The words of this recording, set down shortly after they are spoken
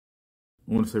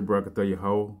I want to say Barakatah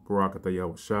Yahweh, Barakatah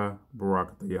Yahweh Shai,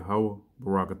 Barakatah Yahweh,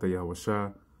 Barakatah Yahweh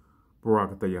Shai,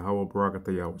 Barakatah Yahweh,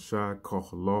 Barakatah Yahweh Shai,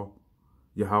 Kohalah,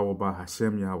 Yahweh by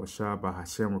Hashem, Yahweh Shai by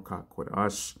Hashem Rakat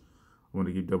Kodash. I want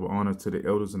to give double honor to the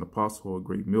elders and apostles of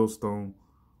Great Millstone.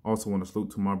 Also want to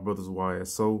salute to my brothers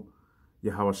YSO,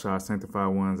 Yahweh Shai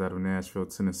sanctified ones out of Nashville,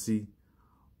 Tennessee.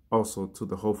 Also to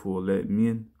the hopeful elect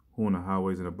men who on the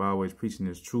highways and the byways preaching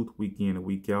this truth week in and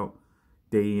week out,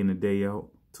 day in and day out.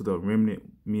 To the remnant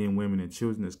men, women, and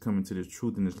children that's coming to this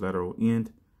truth in this lateral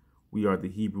end. We are the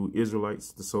Hebrew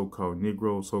Israelites, the so-called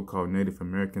Negroes, so-called Native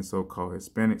Americans, so-called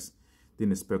Hispanics, then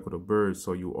the speckled birds,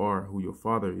 so you are who your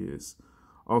father is.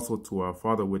 Also to our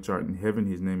Father which art in heaven,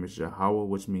 his name is Yahweh,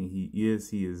 which means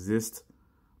he exists.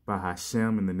 By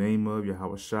Hashem, in the name of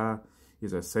Yahweh Shai,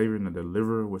 is a Savior and a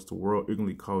Deliverer, which the world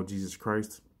ignorantly called Jesus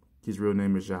Christ. His real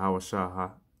name is Yahweh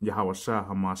Shai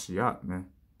HaMashiach, man.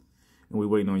 And we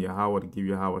waiting on Yahweh to give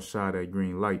Yahweh Shai that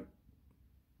green light,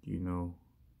 you know.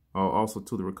 Also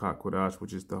to the Rakat Kodash,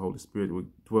 which is the Holy Spirit which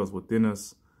dwells within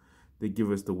us. They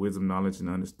give us the wisdom, knowledge, and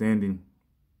understanding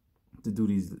to do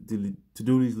these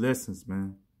lessons,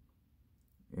 man.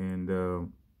 And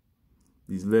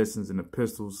these lessons and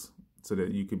epistles so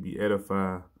that you could be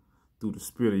edified through the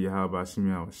Spirit of Yahweh Hashem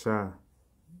Yahweh Shai.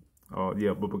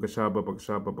 Yeah, Babakashah,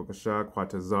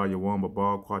 Quatazah, Yawam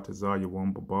Babal, Quatazah,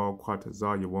 Yawam Babal,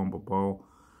 Quatazah, Yawam Babal.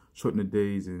 Shorten the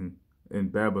days in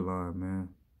Babylon, man.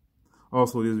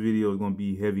 Also, this video is going to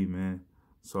be heavy, man.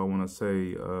 So I want to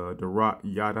say, Darat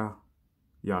Yada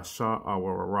Yasha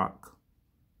Awarak.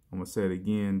 I'm going to say it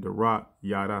again. Darat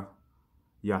Yada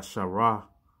Yashara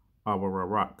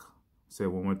Awarak. Say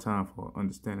it one more time for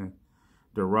understanding.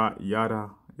 Darat Yada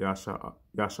Yashar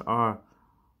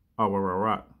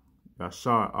Awarak.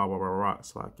 Yashar Awarak,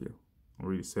 Slakia. I'll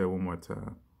read it, say it one more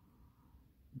time.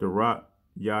 Darat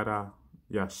Yada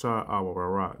Yashar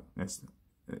Awarak. That's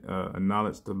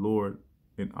acknowledge the Lord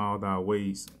in all thy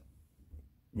ways.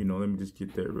 You know, let me just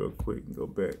get that real quick and go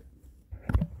back.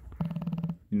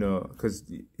 You know, because,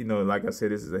 you know, like I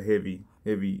said, this is a heavy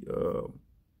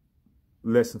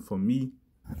lesson for me.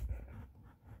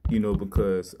 You know,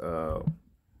 because,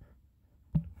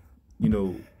 you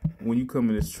know, when you come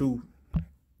in this truth,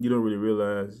 you don't really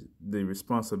realize the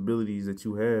responsibilities that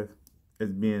you have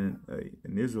as being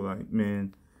an Israelite,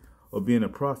 man, or being a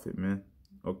prophet, man.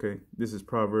 Okay, this is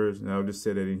Proverbs, and I'll just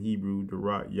say that in Hebrew,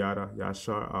 Darat Yada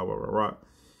Yashar Awarak.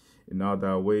 In all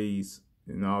thy ways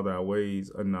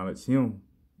acknowledge him,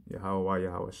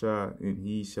 Yahweh Shai, and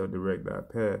he shall direct thy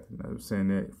path. And I'm saying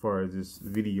that as far as this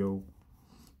video,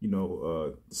 you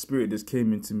know, the Spirit just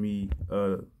came into me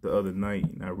the other night,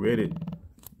 and I read it,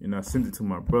 and I sent it to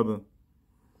my brother.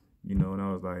 You know, and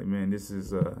I was like, man, this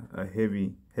is a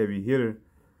heavy hitter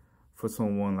for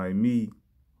someone like me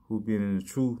who's been in the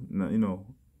truth. You know,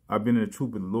 I've been in the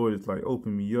truth, but the Lord has like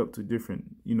opened me up to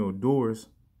different, you know, doors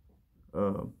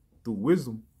through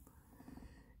wisdom.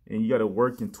 And you got to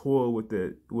work and toil with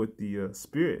the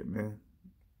Spirit, man.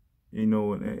 You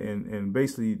know, and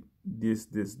basically this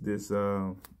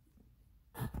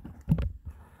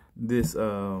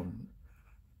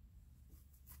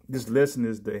lesson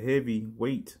is the heavy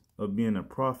weight of being a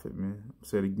prophet, man. I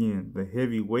said again, the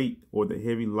heavy weight or the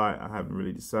heavy lot, I haven't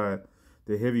really decided.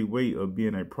 The heavy weight of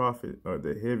being a prophet or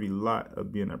the heavy lot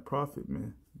of being a prophet,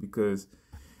 man. Because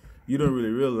you don't really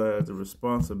realize the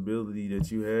responsibility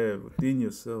that you have within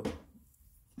yourself.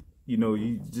 You know,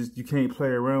 you can't play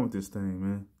around with this thing,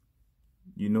 man.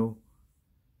 You know,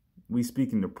 we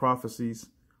speaking the prophecies.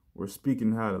 We're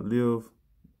speaking how to live.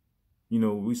 You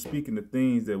know, we speaking the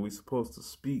things that we're supposed to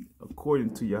speak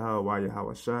according to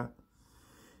Yahweh Shai.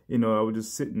 You know, I was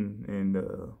just sitting and,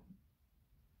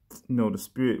 you know, the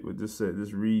Spirit would just say,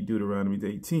 just read Deuteronomy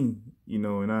 18, you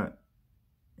know, and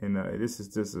this is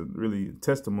just a really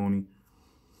testimony.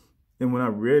 And when I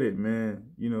read it,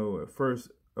 man, you know, at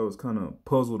first I was kind of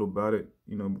puzzled about it,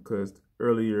 you know, because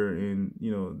earlier in,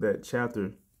 you know, that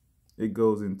chapter, it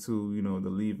goes into, you know, the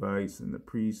Levites and the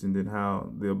priests, and then how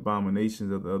the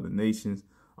abominations of the other nations,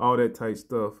 all that type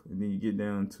stuff. And then you get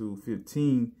down to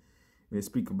 15, and they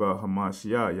speak about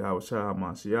Hamashiach, Yahweh Shai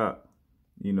Hamashiach.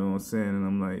 You know what I'm saying? And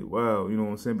I'm like, wow, you know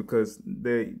what I'm saying? Because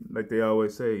they, like they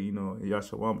always say, you know,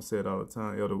 Yashawama said all the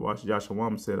time, Elder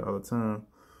Yashawama said all the time.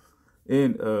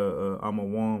 And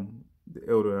Amawam, the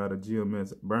elder out of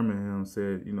GMS Birmingham,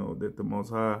 said, you know, that the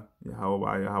Most High,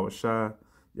 Yahweh Shai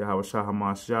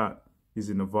Hamashiach, is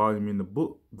in the volume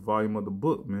of the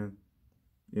book, man.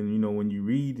 And, you know, when you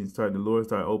read and the Lord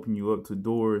start opening you up to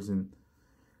doors and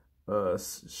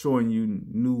showing you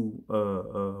new,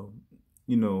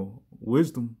 you know,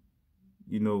 wisdom,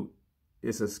 you know,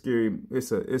 it's a scary,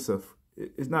 it's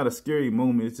it's not a scary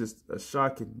moment. It's just a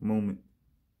shocking moment.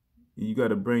 You got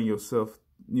to bring yourself,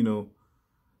 you know,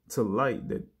 to light,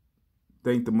 that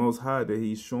thank the Most High that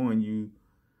he's showing you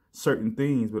certain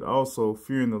things, but also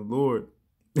fearing the Lord.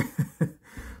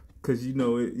 Because, I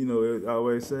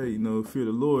always say, fear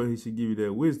the Lord, he should give you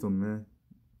that wisdom, man.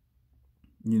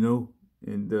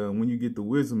 And when you get the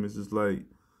wisdom, it's just like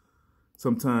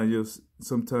sometimes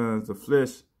the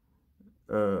flesh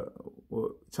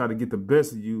will try to get the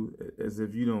best of you, as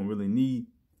if you don't really need,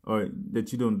 or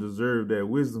that you don't deserve that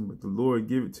wisdom, but the Lord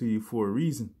give it to you for a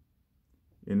reason.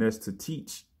 And that's to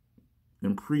teach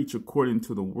and preach according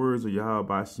to the words of Yahweh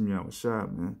Bashim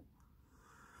Yahushua, man.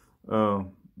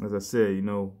 As I said,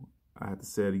 I have to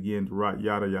say it again, the Rat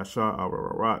Yada Yasha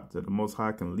Rat, that the Most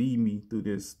High can lead me through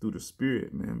the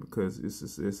Spirit, man, because it's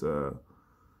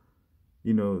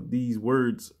these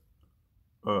words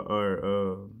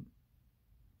are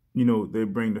they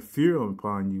bring the fear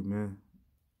upon you, man.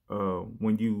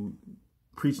 When you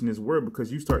preaching this word,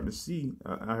 because you starting to see,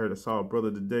 I saw a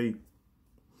brother today,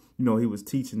 he was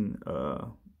teaching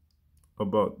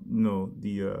about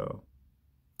the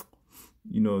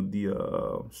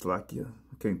Shlakia,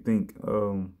 I can't think,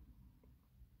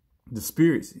 the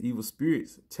spirits, evil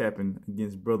spirits tapping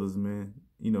against brothers, man.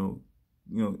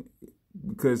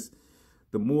 Because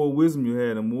the more wisdom you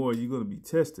had, the more you're gonna be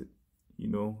tested,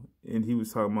 And he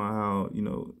was talking about how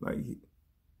like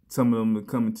some of them are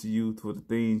coming to you for the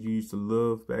things you used to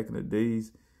love back in the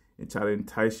days and try to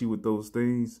entice you with those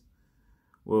things.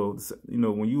 Well,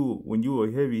 when you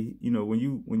are heavy,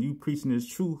 when you preaching this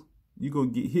truth, you're gonna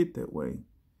get hit that way.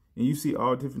 And you see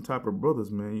all different type of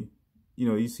brothers, man.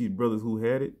 You see brothers who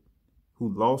had it, who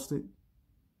lost it,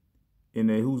 and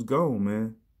then who's gone,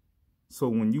 man. So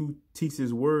when you teach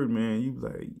this word, man, you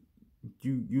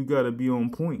gotta be on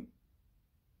point.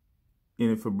 And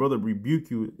if a brother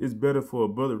rebuke you, it's better for a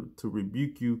brother to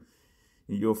rebuke you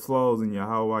in your flaws and your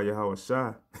Yahweh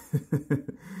Shai.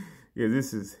 Yeah,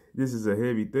 this is a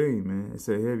heavy thing, man. It's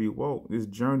a heavy walk. This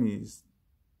journey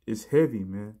is heavy,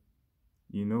 man.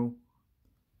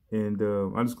 And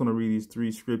I'm just gonna read these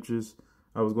 3 scriptures.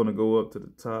 I was gonna go up to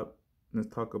the top. Let's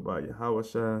talk about Yahweh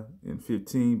Shai in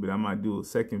 15, but I might do a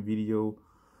second video.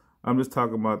 I'm just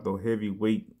talking about the heavy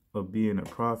weight of being a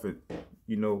prophet.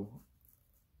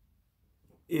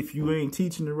 If you ain't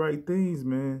teaching the right things,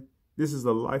 man, this is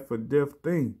a life or death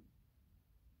thing.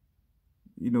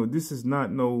 This is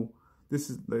not this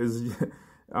is, as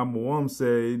Amawam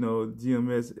said,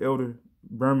 GMS Elder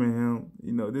Birmingham,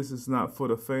 this is not for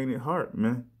the faint heart,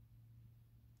 man.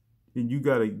 And you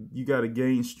gotta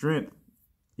gain strength.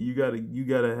 You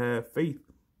gotta have faith,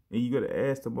 and you gotta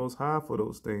ask the Most High for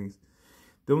those things.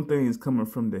 Them things coming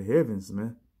from the heavens,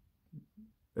 man.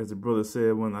 As the brother said,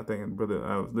 I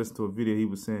was listening to a video, he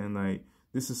was saying, like,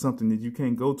 this is something that you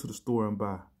can't go to the store and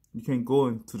buy. You can't go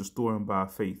into the store and buy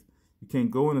faith. You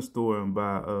can't go in the store and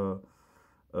buy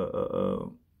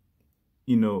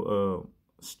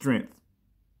strength.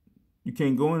 You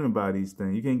can't go in and buy these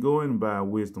things. You can't go in and buy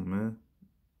wisdom, man.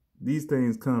 These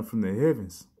things come from the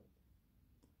heavens.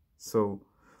 So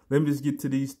let me just get to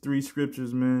these 3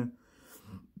 scriptures, man.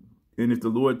 And if the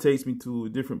Lord takes me to a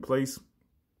different place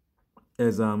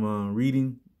as I'm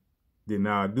reading, then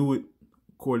I'll do it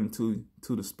according to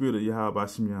the spirit of Yahweh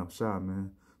Bashim Yahushua,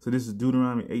 man. So this is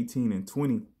Deuteronomy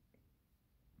 18:20.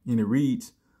 And it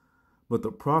reads, "But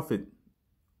the prophet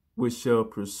which shall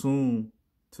presume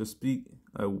to speak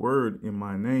a word in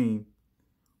my name,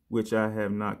 which I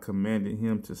have not commanded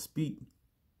him to speak,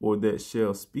 or that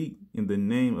shall speak in the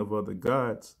name of other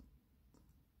gods,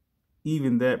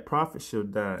 even that prophet shall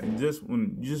die." And just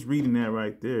reading that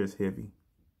right there is heavy.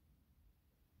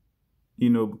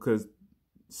 Because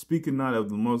speaking not of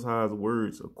the Most High's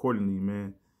words accordingly,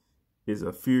 man, is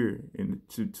a fear, and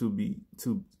to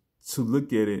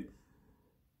look at it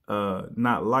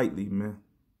not lightly, man.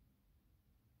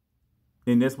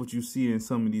 And that's what you see in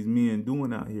some of these men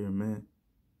doing out here, man.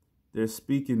 They're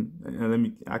speaking,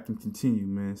 and I can continue,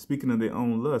 man, speaking of their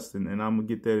own lust, and I'm gonna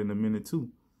get that in a minute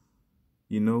too.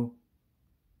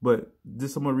 But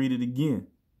this, I'm gonna read it again.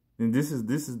 And this is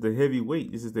the heavy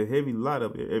weight. This is the heavy lot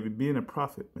of it, being a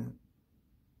prophet, man.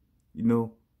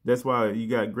 That's why you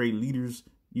got great leaders.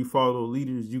 You follow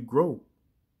leaders, you grow.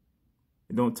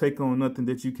 And don't take on nothing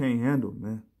that you can't handle,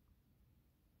 man.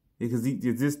 Because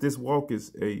this walk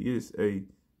is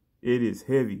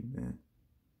heavy, man.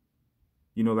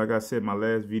 Like I said, my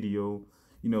last video,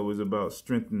 was about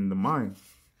strengthening the mind.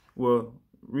 Well,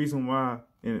 reason why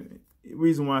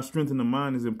strengthening the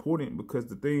mind is important, because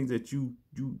the things that you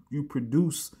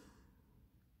produce,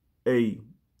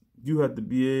 you have to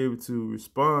be able to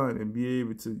respond and be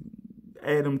able to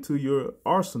add them to your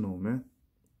arsenal, man.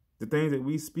 The things that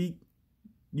we speak,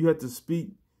 you have to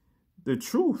speak the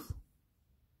truth.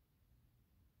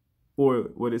 Or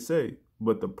what it say?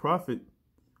 But the prophet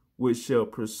which shall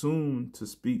presume to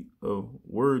speak of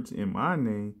words in my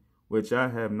name, which I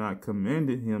have not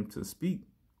commanded him to speak,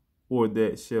 or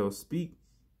that shall speak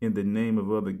in the name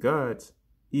of other gods,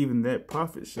 even that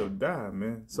prophet shall die,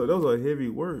 man. So those are heavy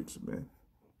words, man.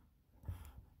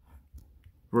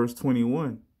 Verse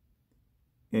 21.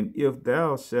 And if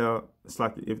thou shalt, it's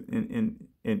like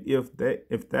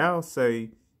if thou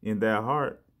say in thy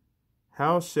heart,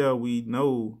 how shall we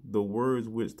know the words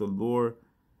which the Lord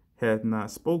hath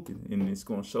not spoken? And it's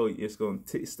going to show you, it's going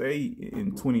to stay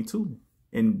in 22.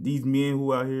 And these men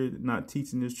who out here not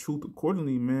teaching this truth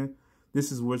accordingly, man,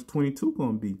 this is what's 22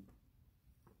 going to be.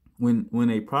 When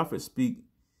a prophet speak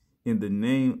in the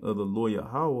name of the Lord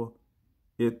Yahweh,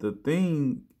 if the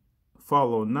thing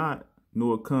follow not,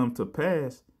 nor come to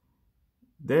pass,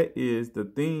 that is the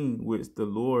thing which the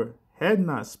Lord had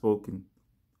not spoken,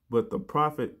 but the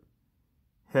prophet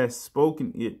has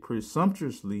spoken it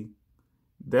presumptuously,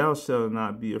 thou shalt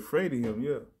not be afraid of him.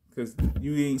 Yeah, because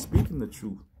you ain't speaking the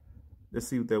truth. Let's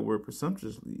see what that word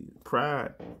presumptuously is.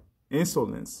 Pride,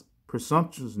 insolence,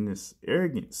 presumptuousness,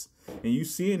 arrogance. And you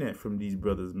seeing that from these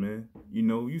brothers, man. You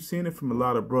know, you seeing it from a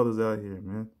lot of brothers out here,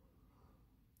 man.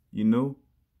 You know,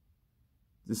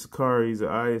 this Sakari is an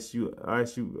ISUPK,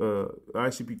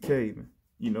 man.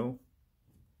 You know,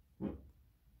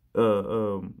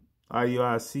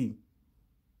 IUIC.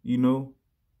 You know,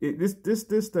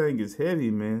 this thing is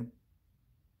heavy, man.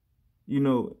 You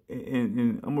know,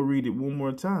 and I'm gonna read it one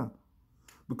more time,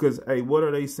 because hey, what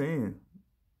are they saying?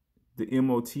 The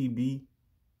MOTB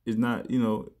is not, you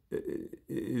know,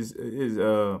 is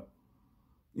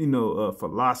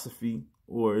philosophy,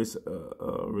 or it's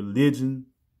a religion,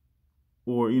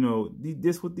 or you know,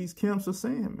 this what these camps are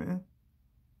saying, man.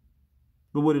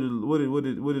 But what did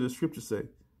the scripture say?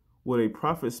 What a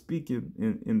prophet speaking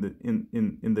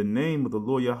in the name of the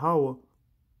Lord Yahweh,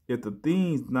 if the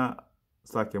things not,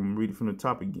 it's like I'm reading from the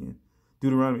top again.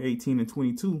 Deuteronomy 18 and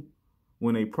 22.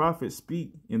 When a prophet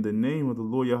speak in the name of the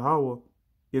Lord Yahweh,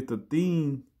 if the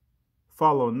thing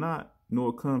follow not,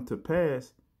 nor come to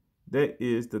pass, that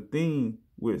is the thing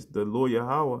which the Lord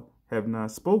Yahweh have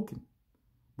not spoken,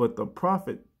 but the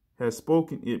prophet has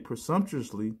spoken it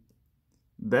presumptuously,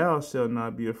 thou shalt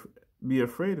not be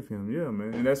afraid of him. Yeah,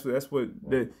 man. And that's what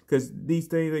because these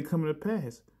things ain't coming to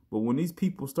pass. But when these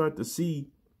people start to see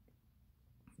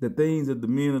the things that the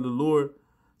men of the Lord,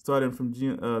 starting from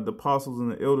the apostles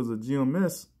and the elders of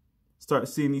GMS, start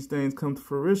seeing these things come to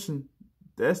fruition,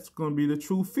 that's going to be the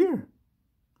true fear.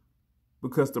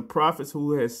 Because the prophets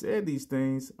who has said these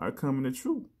things are coming to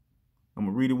true. I'm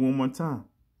going to read it one more time.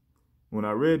 When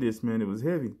I read this, man, it was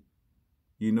heavy.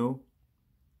 You know,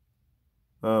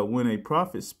 when a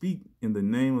prophet speak in the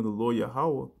name of the Lord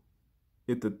Yahweh,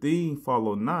 if the thing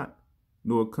follow not,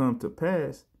 nor come to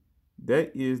pass,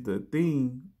 that is the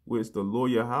thing which the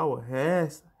Lord Yahweh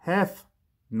hath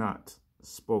not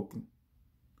spoken,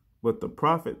 but the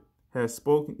prophet has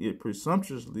spoken it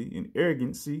presumptuously in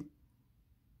arrogancy,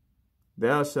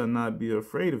 thou shalt not be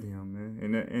afraid of him, man.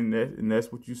 And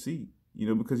that's what you see, you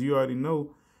know, because you already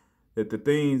know that the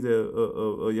things that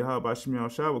Yahweh Bashim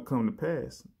Yahushua will come to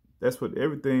pass. That's what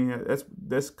everything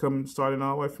that's coming, starting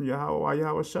all the way from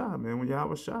Yahweh Shah, man. When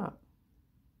Yahweh Shah,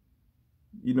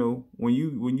 you know, when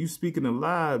you speaking a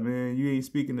lie, man, you ain't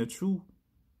speaking the truth.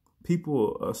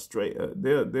 People are straight.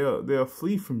 They'll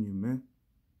flee from you, man,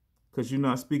 because you're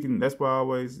not speaking. That's why I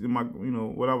always, when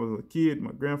I was a kid,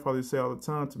 my grandfather used to say all the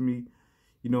time to me,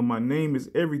 you know, my name is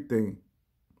everything.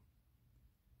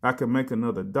 I can make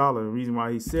another dollar. The reason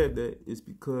why he said that is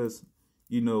because,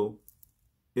 you know,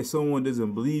 if someone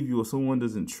doesn't believe you or someone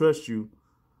doesn't trust you,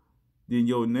 then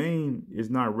your name is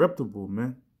not reputable,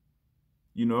 man.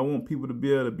 You know, I want people to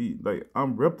be able to be like,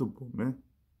 I'm reputable, man.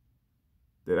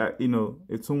 That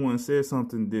if someone says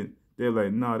something, then they're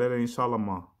like, nah, that ain't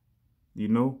Shalomah, you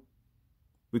know,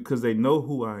 because they know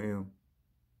who I am.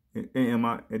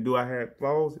 And do I have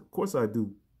flaws? Of course I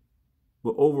do.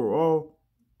 But overall,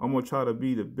 I'm gonna try to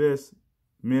be the best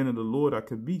man of the Lord I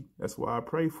could be. That's why I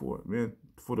pray for it, man.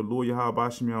 For the Lord Yahweh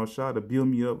Bashim Yahushua to build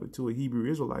me up into a Hebrew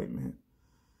Israelite, man.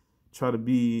 Try to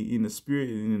be in the spirit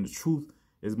and in the truth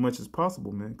as much as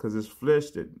possible, man. Because it's flesh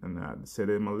that, and I said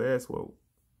it in my last quote,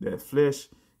 that flesh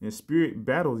and spirit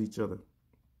battles each other.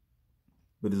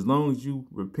 But as long as you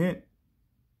repent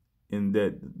and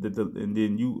and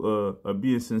then you are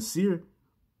being sincere,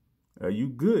 you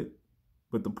good.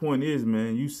 But the point is,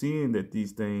 man, you seeing that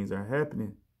these things are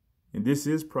happening. And this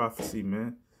is prophecy,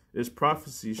 man. There's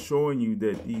prophecy showing you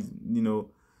that these,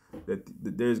 that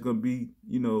there's going to be,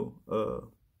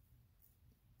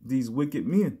 these wicked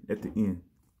men at the end.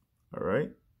 All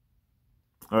right.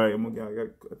 All right. I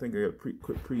think I got a quick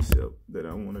precept that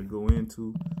I want to go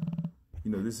into.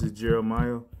 You know, this is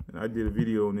Jeremiah, and I did a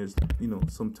video on this, you know,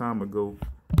 some time ago.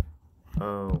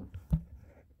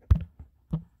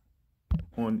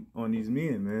 On these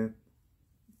men, man.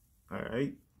 All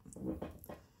right.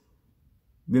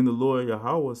 Then the Lord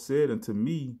Yahweh said unto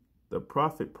me, the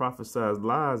prophet prophesies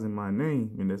lies in my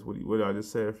name. And that's what I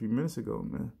just said a few minutes ago,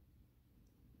 man.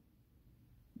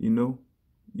 You know,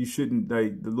 you shouldn't,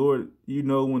 like, the Lord, you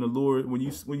know, when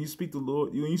you speak the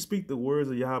Lord, when you speak the words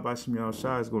of Yahweh Shem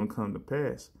Yahushua, it's going to come to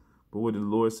pass. But what did the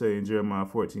Lord say in Jeremiah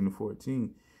 14:14?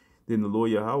 Then the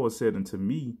Lord Yahweh said unto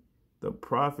me, the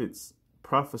prophets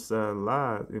prophesy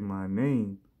lies in my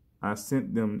name. I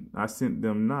sent them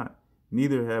not,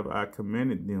 neither have I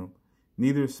commanded them,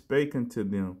 neither spake unto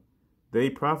them. They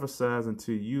prophesy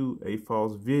unto you a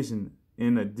false vision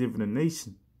in a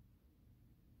divination,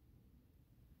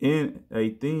 in a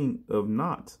thing of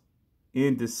naught,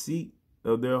 in deceit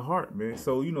of their heart, man.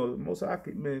 So, you know, most I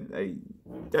could, man, hey,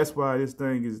 that's why this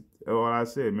thing is, what I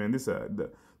said, man, this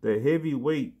the heavy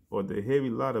weight or the heavy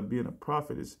lot of being a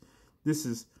prophet this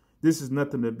is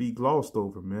nothing to be glossed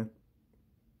over, man.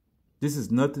 This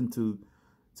is nothing to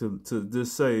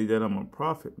just say that I'm a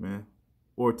prophet, man,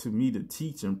 or to me to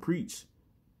teach and preach.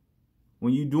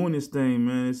 When you're doing this thing,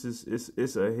 man,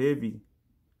 it's a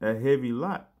heavy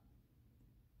lot.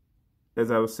 As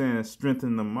I was saying,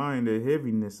 strengthen the mind, the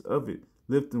heaviness of it,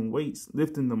 lifting weights,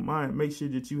 lifting the mind. Make sure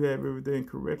that you have everything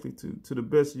correctly to the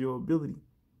best of your ability.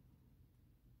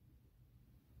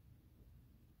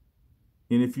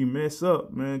 And if you mess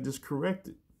up, man, just correct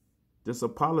it. Just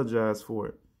apologize for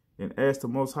it. And ask the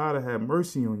Most High to have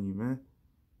mercy on you, man.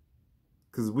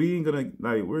 Because we ain't going to,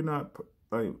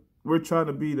 like, we're trying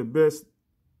to be the best,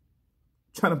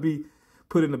 trying to be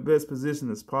put in the best position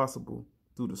as possible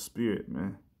through the Spirit,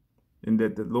 man. And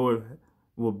that the Lord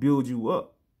will build you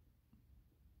up.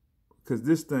 Because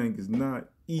this thing is not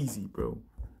easy, bro.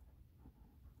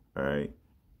 All right.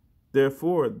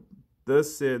 Therefore,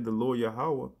 thus said the Lord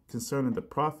Yahweh concerning the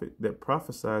prophet that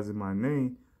prophesies in my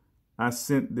name, I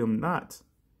sent them not.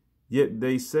 Yet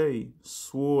they say,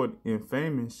 sword and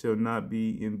famine shall not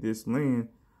be in this land.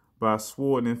 By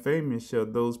sword and famine shall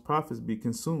those prophets be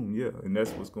consumed. Yeah, and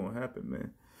that's what's going to happen,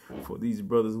 man. For these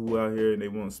brothers who out here and they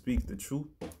won't speak the truth,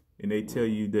 and they tell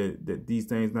you that these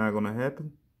things not going to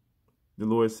happen, the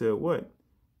Lord said what?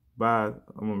 I'm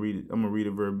going to read it. I'm going to read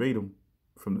it verbatim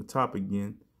from the top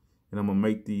again. And I'm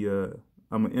going to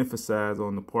I'm going to emphasize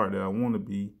on the part that I want to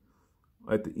be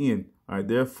at the end. All right,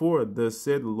 therefore, thus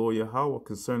said the Lord Yahweh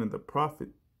concerning the prophet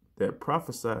that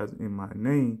prophesies in my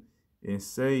name, and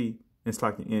say, it's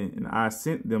like, and I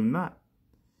sent them not.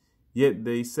 Yet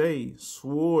they say,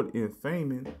 sword and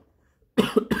famine,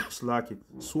 it's like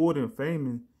sword and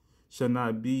famine shall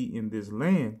not be in this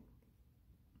land.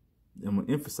 I'm going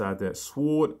to emphasize that.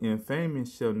 Sword and famine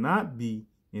shall not be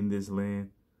in this land.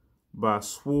 By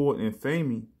sword and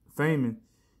famine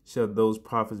shall those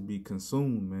prophets be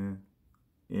consumed, man.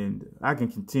 And I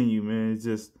can continue, man. It's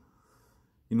just,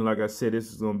 you know, like I said,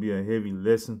 this is going to be a heavy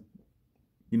lesson,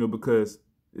 you know, because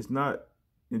it's not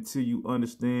until you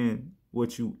understand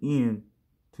what you in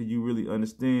till you really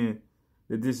understand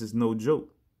that this is no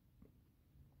joke.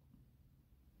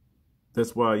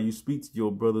 That's why you speak to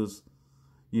your brothers,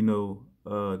 you know,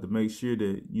 to make sure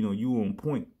that, you know, you on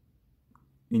point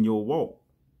in your walk,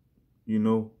 you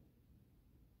know.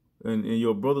 And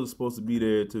your brother's supposed to be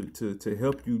there to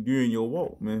help you during your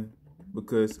walk, man.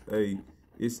 Because, hey,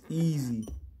 it's easy,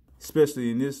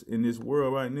 especially in this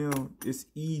world right now, it's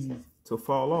easy to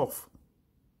fall off.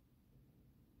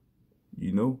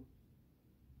 You know?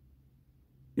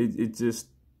 It just,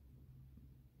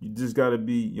 you just gotta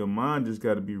be, your mind just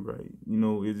gotta be right. You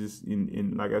know, it just,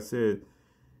 and like I said,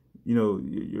 you know,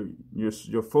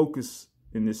 your focus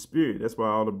in this spirit. That's why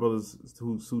all the brothers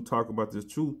who talk about this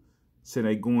truth say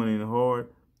they going in hard.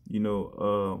 You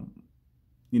know,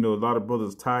 a lot of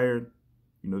brothers tired.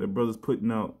 You know, their brothers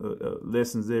putting out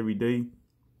lessons every day.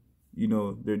 You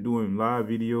know, they're doing live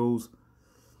videos.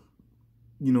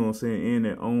 You know what I'm saying? And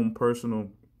their own personal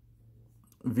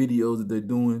videos that they're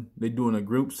doing. They're doing a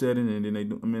group setting, and then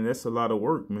I mean, that's a lot of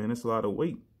work, man. That's a lot of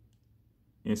weight.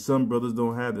 And some brothers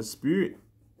don't have the spirit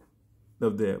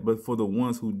of that. But for the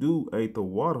ones who do, ate the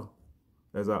water.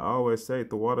 As I always say,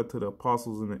 the water to the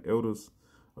apostles and the elders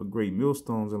of great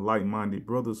millstones and like-minded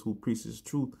brothers who preach this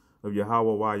truth of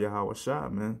Yahweh Yahweh Shah,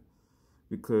 man.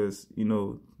 Because, you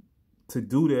know, to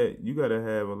do that, you got to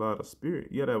have a lot of spirit.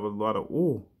 You got to have a lot of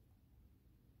oil.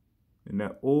 And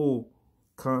that oil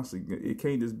constantly, it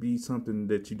can't just be something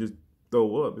that you just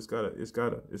throw up. It's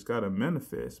gotta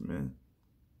manifest, man.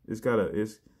 It's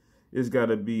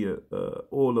gotta be a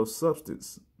oil of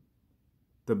substance.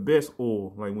 The best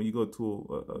oil. Like when you go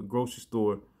to a grocery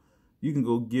store, you can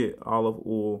go get olive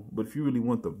oil, but if you really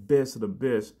want the best of the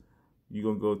best, you're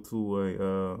gonna go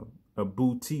to a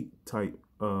boutique type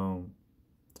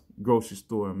grocery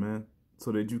store, man,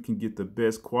 so that you can get the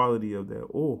best quality of that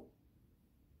oil.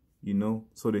 You know,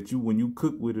 so that when you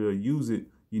cook with it or use it,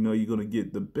 you know you're gonna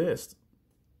get the best.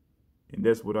 And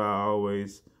that's what I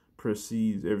always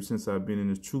perceived ever since I've been in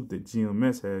this truth, that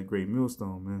GMS had Great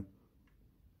Millstone, man.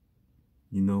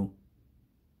 You know,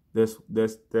 that's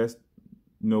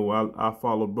you know, I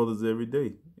follow brothers every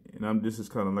day, and this is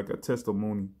kind of like a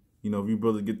testimony. You know, if you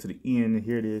brothers get to the end and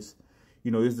hear this, you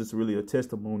know, it's just really a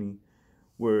testimony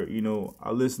where, you know,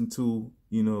 I listen to,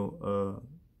 you know,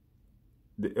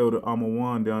 the Elder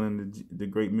Amawan down in the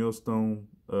Great Millstone,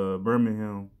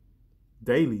 Birmingham,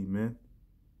 daily, man.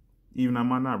 Even I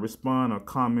might not respond or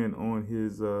comment on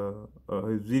his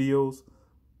videos,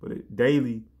 but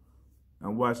daily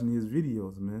I'm watching his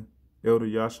videos, man. Elder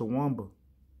Yashawamba,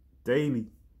 daily,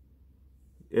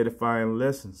 edifying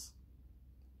lessons.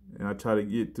 And I try to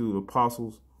get through the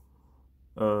apostles'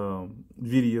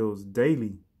 videos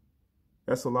daily.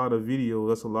 That's a lot of videos.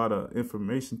 That's a lot of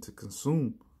information to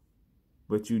consume.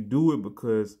 But you do it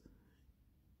because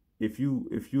if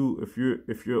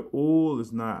your oil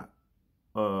is not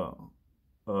up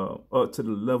to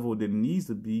the level that it needs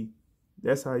to be,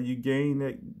 that's how you gain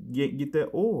that get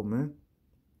that oil, man.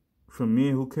 From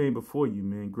men who came before you,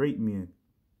 man, great men.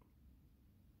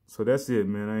 So that's it,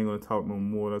 man. I ain't gonna talk no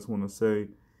more. I just want to say,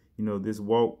 you know, this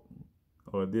walk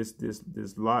or this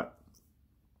lot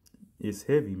is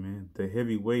heavy, man. The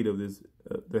heavy weight of this,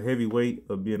 the heavy weight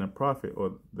of being a prophet,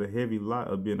 or the heavy lot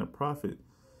of being a prophet.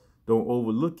 Don't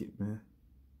overlook it, man.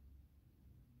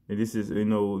 And this is, you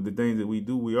know, the things that we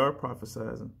do. We are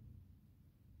prophesizing,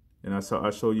 and I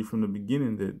showed you from the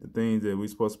beginning that the things that we're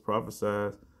supposed to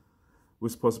prophesize. We're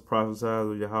supposed to prophesize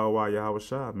with Yahweh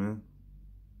Shah, man.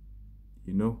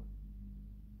 You know?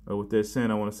 With that saying,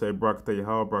 I want to say, Barakatah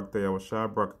Yahweh, Barakatah Yahweh Shah,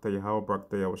 Barakatah Yahweh,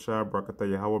 Barakatah Yahweh Shah,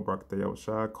 Barakatah Yahweh, Barakatah Yahweh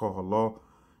Shah, Call Allah,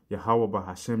 Yahweh,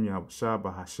 Bahashem, Yahweh Shah,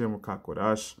 Bahashem,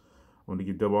 Rakakwadash. I want to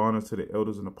give double honor to the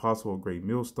elders and apostles of Great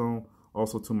Millstone,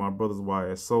 also to my brothers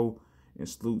YSO, and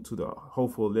salute to the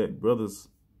hopeful elect brothers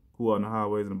who are on the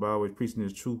highways and the byways preaching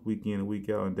this truth week in and week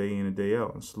out and day in and day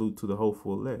out. And salute to the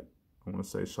hopeful elect. I want to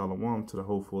say shalom to the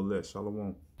hopeful elect.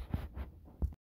 Shalom.